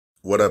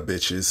What up,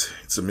 bitches?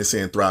 It's a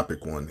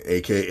misanthropic one,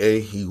 aka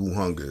He Who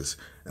Hungers,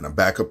 and I'm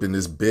back up in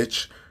this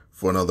bitch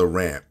for another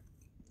rant.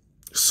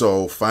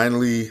 So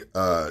finally,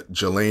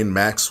 Ghislaine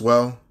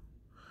Maxwell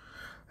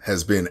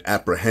has been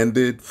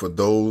apprehended. For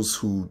those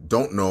who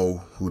don't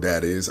know who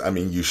that is, I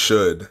mean, you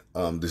should.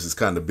 This is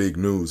kind of big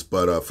news,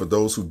 but for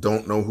those who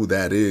don't know who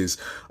that is,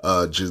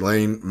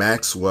 Ghislaine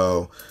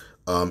Maxwell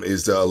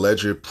is the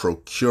alleged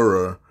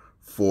procurer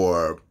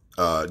for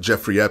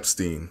Jeffrey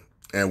Epstein.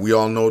 And we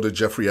all know the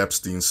Jeffrey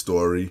Epstein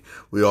story.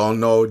 We all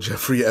know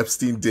Jeffrey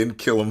Epstein didn't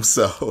kill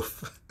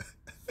himself.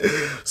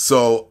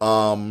 So,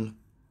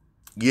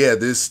 yeah,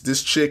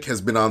 this chick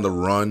has been on the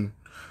run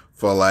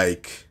for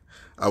like,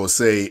 I would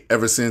say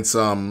ever since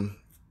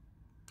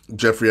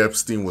Jeffrey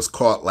Epstein was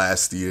caught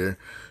last year.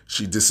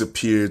 She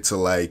disappeared to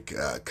like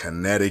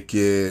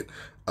Connecticut,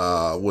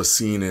 was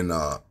seen in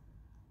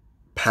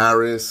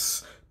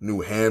Paris, New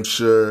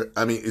Hampshire.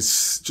 I mean,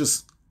 it's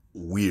just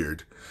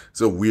weird. It's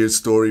a weird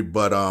story,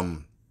 but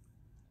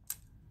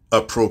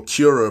a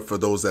procurer, for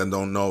those that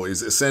don't know,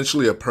 is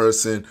essentially a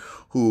person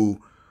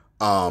who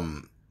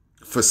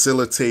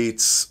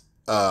facilitates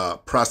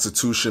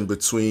prostitution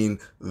between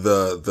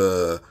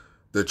the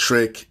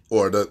trick,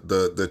 or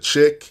the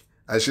chick,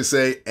 I should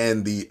say,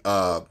 and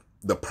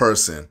the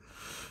person.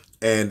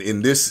 And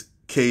in this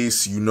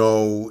case, you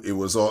know, it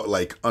was all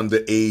like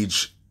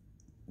underage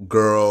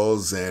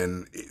girls,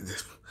 and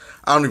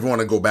I don't even want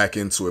to go back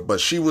into it,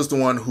 but she was the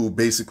one who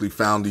basically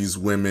found these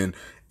women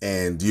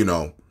and, you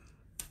know,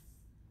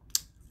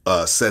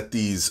 set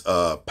these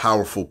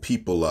powerful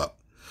people up.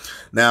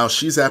 Now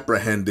she's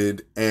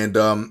apprehended, and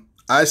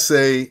I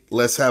say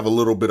let's have a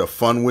little bit of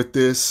fun with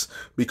this,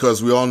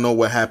 because we all know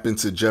what happened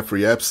to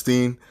Jeffrey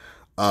Epstein.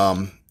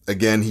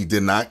 Again, he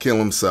did not kill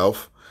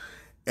himself,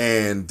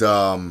 and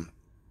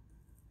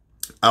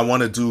I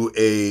want to do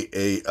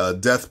a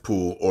death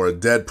pool, or a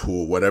dead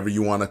pool, whatever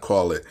you want to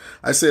call it.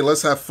 I say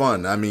let's have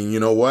fun. I mean, you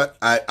know what?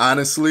 I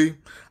honestly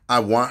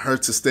want her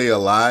to stay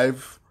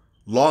alive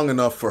long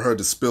enough for her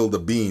to spill the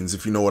beans,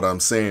 if you know what I'm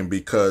saying,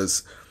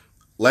 because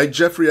like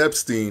Jeffrey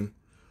Epstein,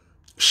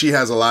 she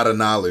has a lot of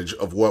knowledge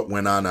of what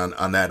went on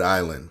that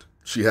island.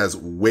 She has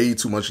way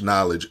too much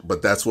knowledge,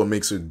 but that's what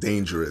makes her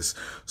dangerous.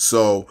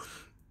 So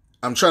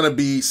I'm trying to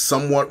be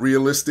somewhat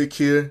realistic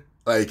here.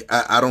 Like,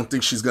 I don't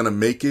think she's going to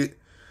make it.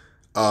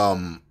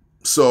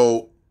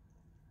 So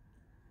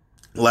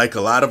like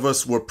a lot of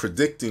us were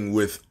predicting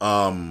with,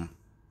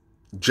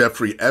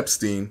 Jeffrey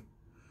Epstein,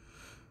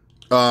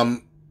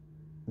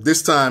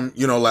 this time,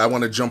 you know, I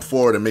want to jump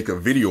forward and make a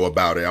video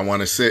about it. I want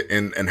to sit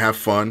and have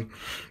fun.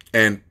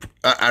 And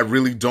I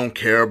really don't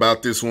care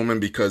about this woman,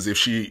 because if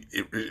she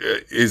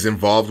is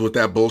involved with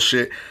that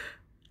bullshit,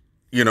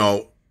 you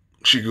know,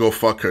 she could go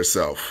fuck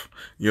herself.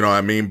 You know what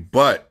I mean?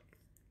 But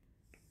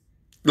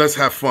let's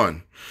have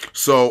fun.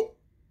 So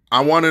I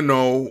want to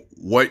know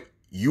what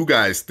you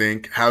guys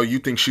think, how you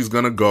think she's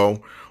going to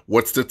go.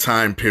 What's the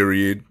time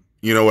period?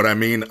 You know what I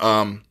mean?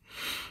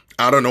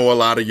 I don't know a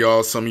lot of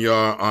y'all. Some of y'all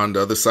are on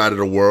the other side of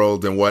the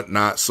world and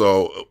whatnot,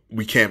 so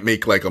we can't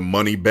make like a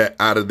money bet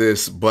out of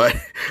this, but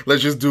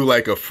let's just do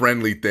like a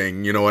friendly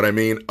thing. You know what I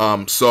mean?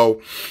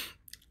 So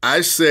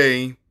I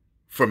say,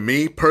 for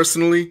me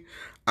personally,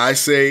 I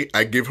say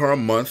I give her a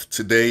month.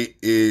 Today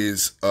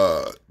is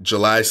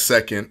July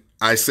 2nd.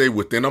 I say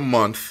within a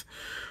month,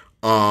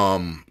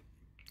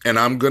 and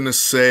I'm gonna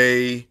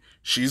say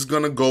she's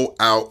gonna go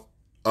out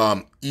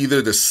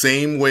either the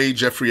same way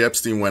Jeffrey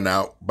Epstein went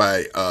out,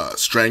 by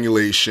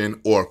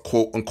strangulation, or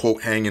quote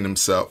unquote hanging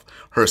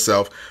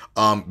herself,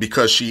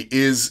 because she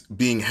is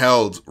being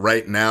held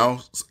right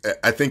now,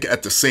 I think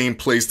at the same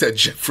place that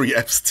Jeffrey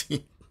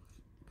Epstein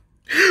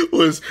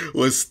was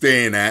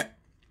staying at.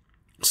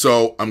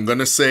 So I'm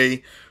gonna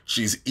say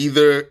she's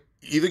either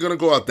gonna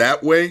go out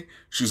that way,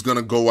 she's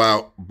gonna go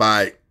out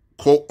by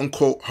quote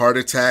unquote heart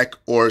attack,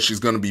 or she's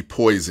gonna be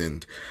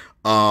poisoned,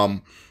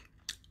 or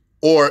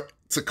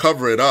to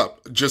cover it up,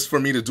 just for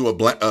me to do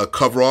a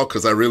coverall,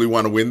 because I really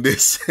want to win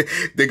this.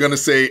 They're gonna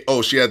say,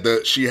 "Oh, she had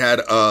the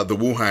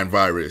Wuhan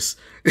virus."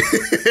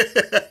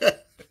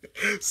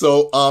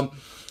 So,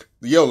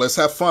 yo, let's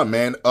have fun,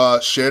 man.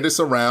 Share this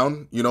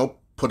around. You know,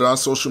 put it on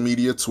social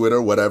media,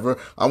 Twitter, whatever.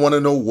 I want to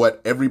know what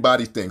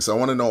everybody thinks. I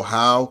want to know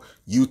how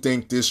you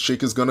think this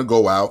chick is gonna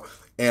go out,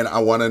 and I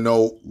want to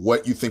know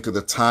what you think of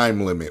the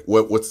time limit.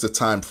 What's the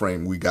time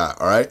frame we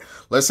got? All right,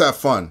 let's have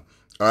fun.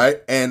 All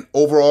right, and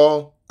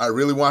overall, I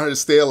really want her to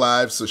stay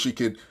alive so she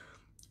could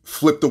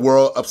flip the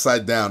world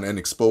upside down and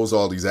expose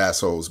all these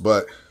assholes.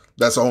 But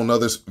that's a whole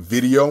nother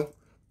video.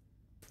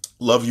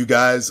 Love you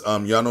guys. Y'all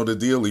know the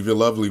deal. Leave your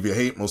love, leave your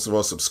hate. Most of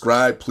all,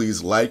 subscribe.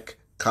 Please like,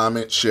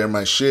 comment, share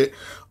my shit.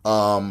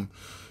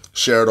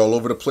 Share it all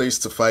over the place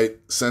to fight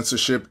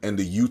censorship and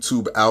the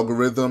YouTube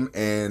algorithm.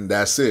 And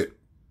that's it.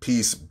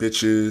 Peace,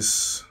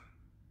 bitches.